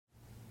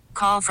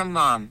Call from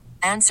mom.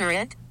 Answer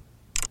it.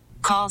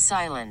 Call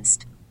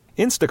silenced.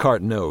 Instacart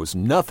knows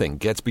nothing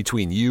gets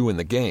between you and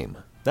the game.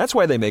 That's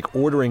why they make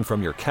ordering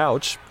from your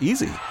couch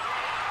easy.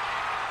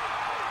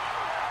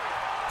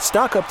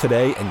 Stock up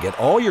today and get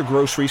all your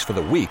groceries for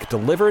the week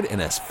delivered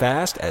in as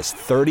fast as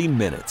 30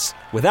 minutes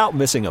without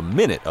missing a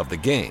minute of the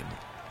game.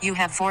 You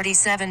have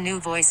 47 new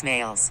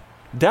voicemails.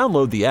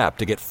 Download the app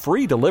to get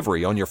free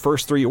delivery on your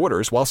first 3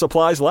 orders while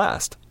supplies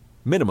last.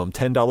 Minimum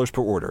 $10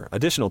 per order.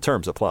 Additional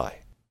terms apply.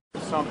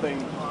 Something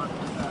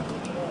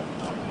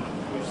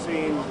we've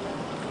seen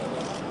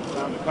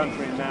around the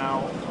country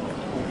now,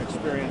 we've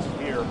experienced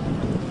here.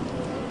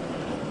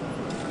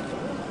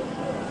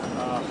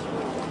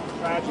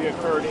 Tragedy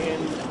occurred in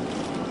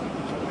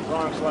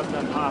Bronx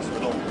Lebanon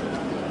Hospital.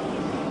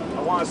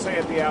 I want to say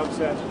at the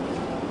outset,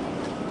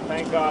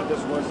 thank God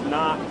this was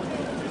not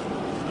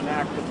an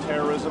act of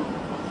terrorism.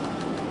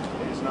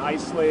 It is an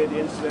isolated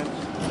incident.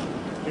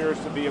 It appears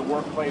to be a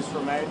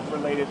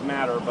workplace-related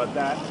matter, but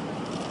that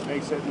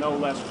makes it no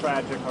less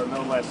tragic or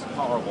no less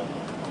horrible.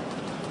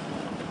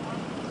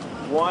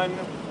 One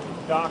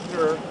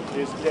doctor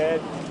is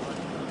dead,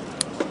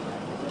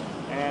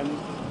 and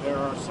there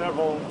are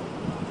several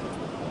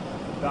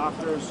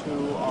doctors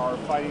who are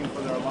fighting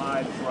for their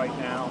lives right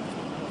now,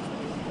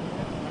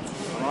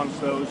 amongst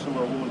those who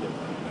are wounded.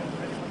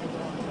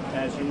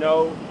 As you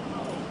know,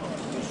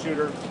 the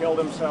shooter killed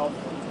himself,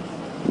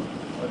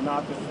 but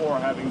not before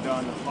having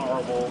done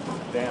horrible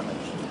damage.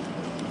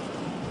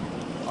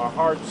 Our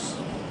hearts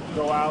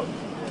go out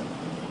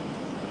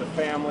to the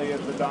family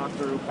of the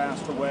doctor who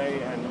passed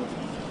away, and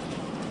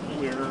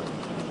we're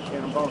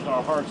in both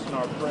our hearts and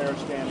our prayers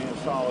standing in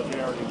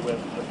solidarity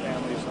with the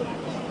families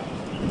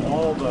of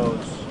all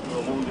those who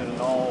are wounded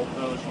and all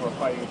those who are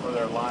fighting for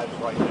their lives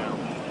right now.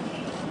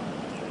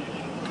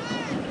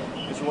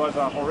 This was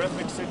a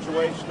horrific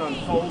situation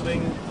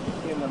unfolding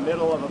in the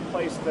middle of a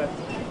place that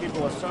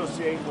people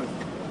associate with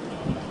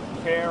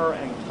care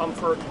and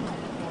comfort,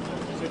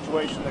 a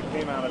situation that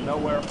came out of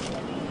nowhere.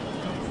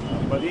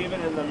 But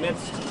even in the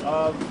midst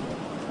of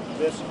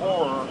this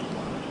horror,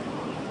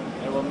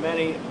 there were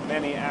many,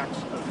 many acts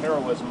of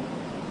heroism.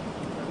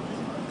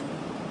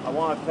 I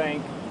want to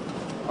thank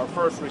our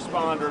first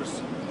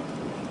responders,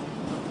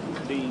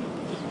 the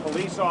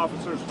police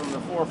officers from the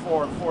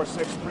 4-4 and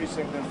 4-6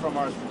 precinct and from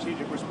our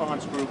strategic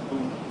response group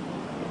who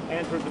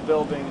entered the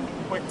building,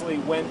 quickly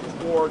went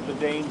toward the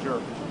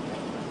danger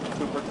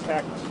to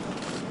protect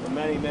the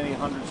many, many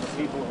hundreds of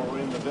people who were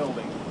in the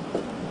building.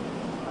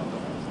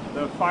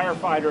 The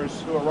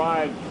firefighters who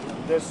arrived,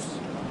 this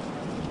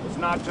was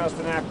not just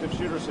an active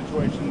shooter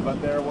situation,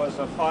 but there was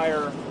a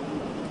fire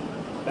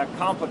that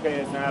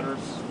complicated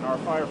matters, and our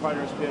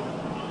firefighters did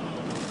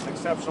an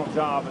exceptional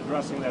job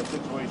addressing that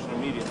situation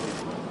immediately.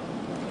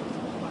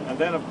 And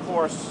then, of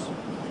course,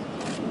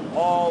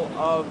 all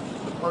of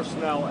the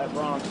personnel at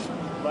Bronx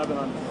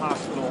Lebanon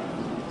Hospital,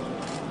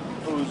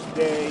 whose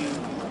day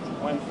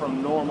went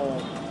from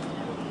normal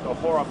to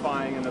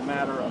horrifying in a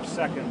matter of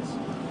seconds.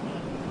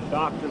 The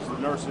doctors, the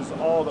nurses,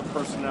 all the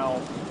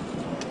personnel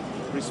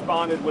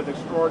responded with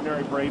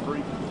extraordinary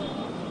bravery,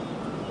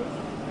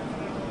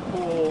 with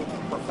cool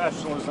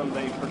professionalism.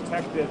 They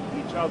protected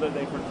each other,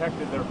 they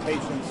protected their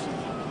patients,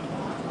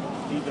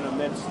 even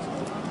amidst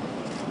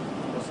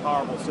this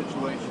horrible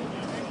situation.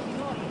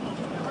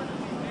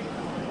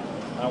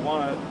 I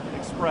want to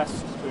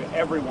express to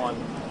everyone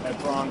at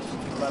Bronx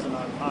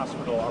Lebanon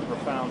Hospital our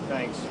profound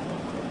thanks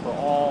for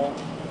all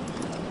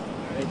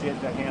they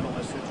did to handle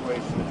this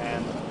situation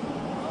and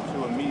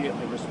to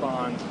immediately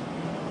respond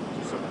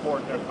to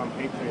support their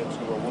compatriots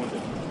who were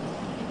wounded.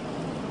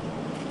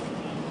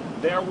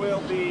 There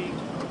will be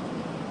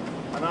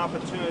an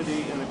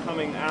opportunity in the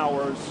coming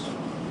hours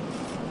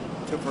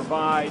to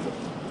provide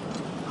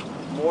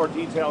more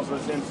details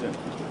of this incident.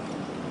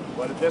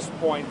 But at this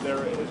point,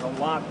 there is a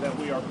lot that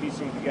we are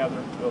piecing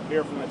together. You'll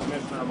hear from the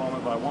commissioner in a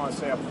moment, but I want to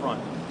say up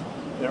front,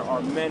 there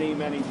are many,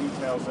 many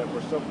details that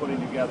we're still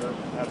putting together.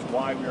 That's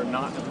why we are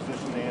not in a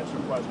position to answer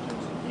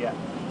questions yet.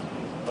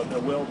 But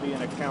there will be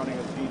an accounting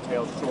of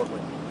details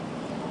shortly.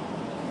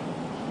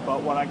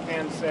 But what I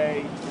can say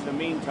in the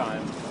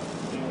meantime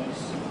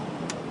is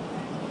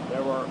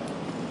there were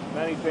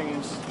many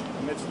things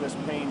amidst this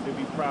pain to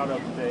be proud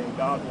of today. And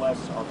God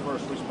bless our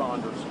first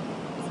responders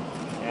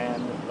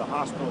and the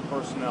hospital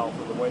personnel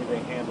for the way they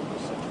handled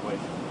this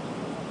situation.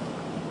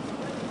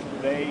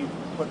 They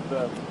put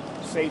the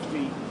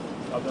safety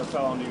of their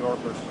fellow New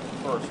Yorkers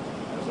first,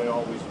 as they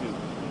always do.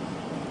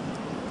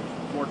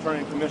 Before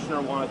turning to Commissioner, I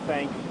want to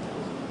thank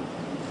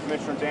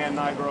Commissioner Dan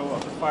Nigro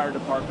of the Fire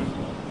Department.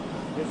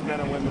 His men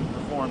and women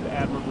performed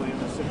admirably in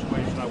this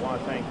situation. I want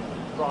to thank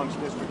Bronx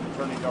District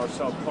Attorney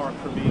Darcel Clark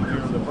for being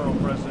here, the Borough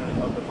President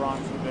of the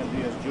Bronx, Ruben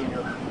Diaz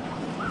Jr.,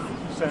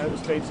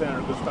 State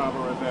Senator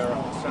Gustavo Rivera,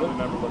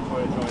 Assemblymember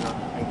LaToya Joyner,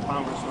 and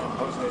Congressman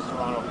Jose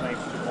Serrano. Thanks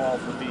to all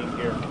for being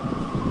here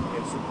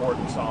in support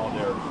and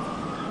solidarity.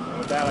 And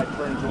with that, I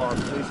turn to our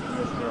Police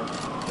Commissioner,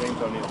 James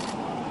O'Neill.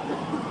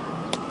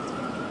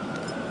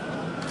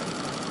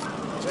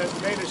 As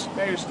the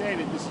Mayor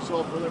stated, this is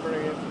all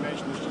preliminary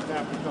information. This just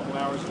happened a couple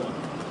hours ago.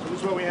 So This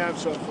is what we have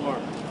so far.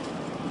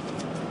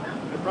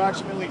 At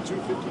approximately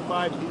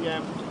 2:55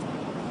 p.m.,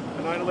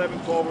 a 911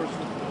 call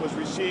was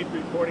received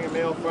reporting a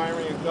male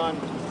firing a gun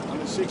on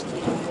the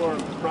 16th floor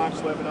of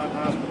Bronx Lebanon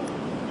Hospital.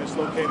 It's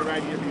located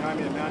right here behind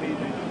me at Mount Eden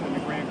and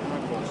the Grand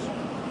Concourse.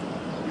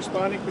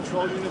 Responding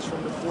patrol units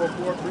from the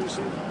 4-4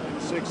 precinct and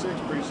the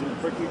 6-6 precinct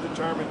quickly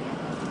determined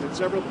that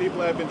several people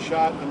had been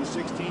shot on the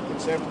 16th and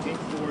 17th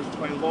floors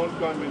by lone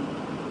gunmen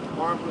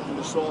armed with an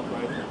assault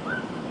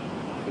rifle.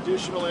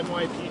 Additional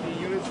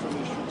NYPD units from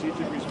the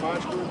Strategic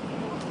Response Group,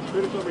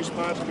 Critical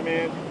Response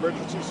Command,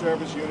 Emergency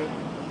Service Unit,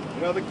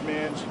 and other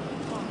commands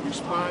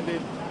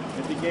responded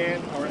and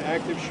began our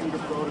active shooter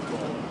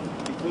protocol,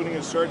 including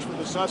a search for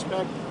the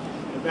suspect,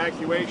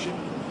 evacuation,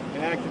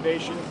 and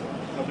activation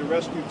of the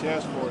Rescue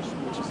Task Force,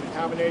 which is a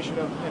combination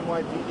of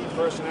NYPD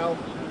personnel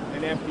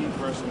and MP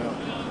personnel.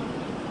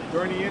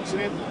 During the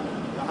incident,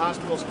 the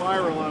hospital's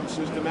fire alarm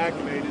system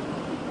activated,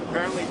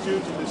 apparently due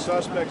to the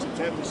suspect's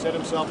attempt to set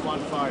himself on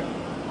fire.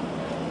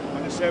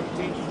 On the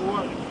 17th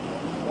floor,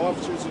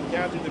 officers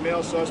encountered the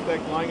male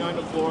suspect lying on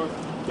the floor,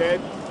 dead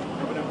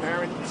of an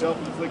apparent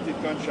self-inflicted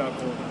gunshot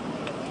wound.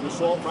 The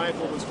assault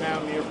rifle was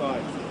found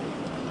nearby.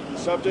 The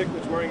subject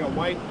was wearing a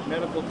white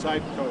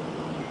medical-type coat.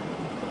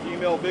 A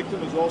female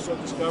victim was also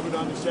discovered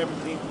on the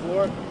 17th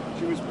floor.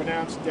 She was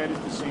pronounced dead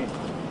at the scene.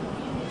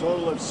 A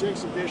total of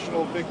 6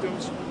 additional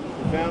victims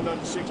were found on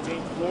the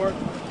 16th floor.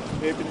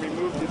 They've been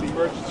removed to the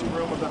emergency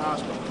room of the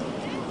hospital.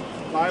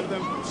 5 of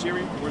them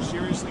were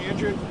seriously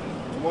injured,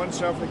 and 1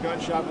 suffered a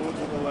gunshot wound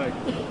to the leg.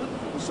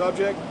 The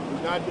subject, who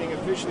is not being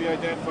officially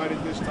identified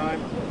at this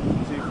time,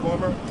 is a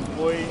former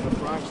employee of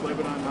Bronx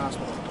Lebanon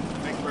Hospital.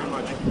 Thank you very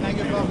much. Thank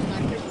you, folks.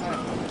 Thank you.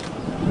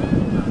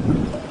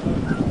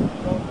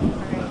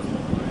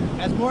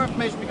 As more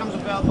information becomes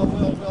available,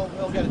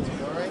 we'll get it to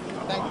you, all right?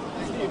 Thank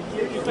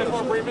you. You said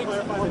more briefing?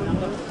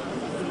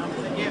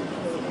 Yeah.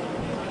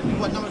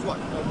 What number's what?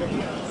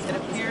 It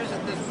appears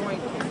at this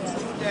point 2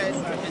 dead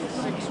and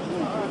 6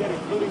 wounded.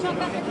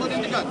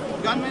 Including the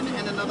gunman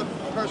and another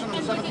person on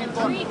the 17th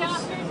floor.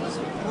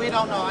 We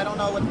don't know. I don't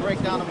know what the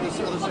breakdown of these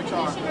other 6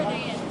 are.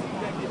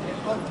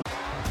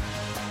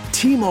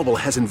 T-Mobile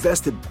has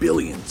invested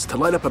billions to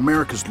light up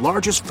America's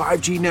largest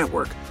 5G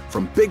network,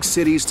 from big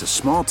cities to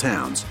small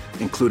towns,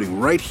 including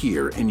right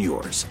here in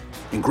yours.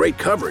 And great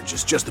coverage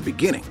is just the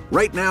beginning.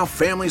 Right now,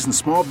 families and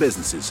small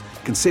businesses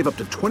can save up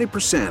to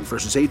 20%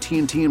 versus AT&T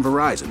and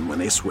Verizon when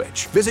they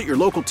switch. Visit your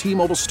local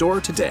T-Mobile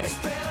store today.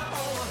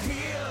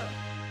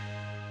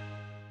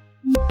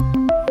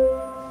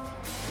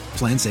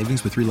 Plan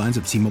savings with 3 lines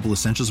of T-Mobile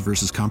Essentials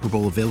versus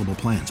comparable available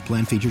plans.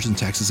 Plan features and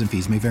taxes and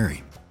fees may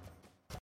vary.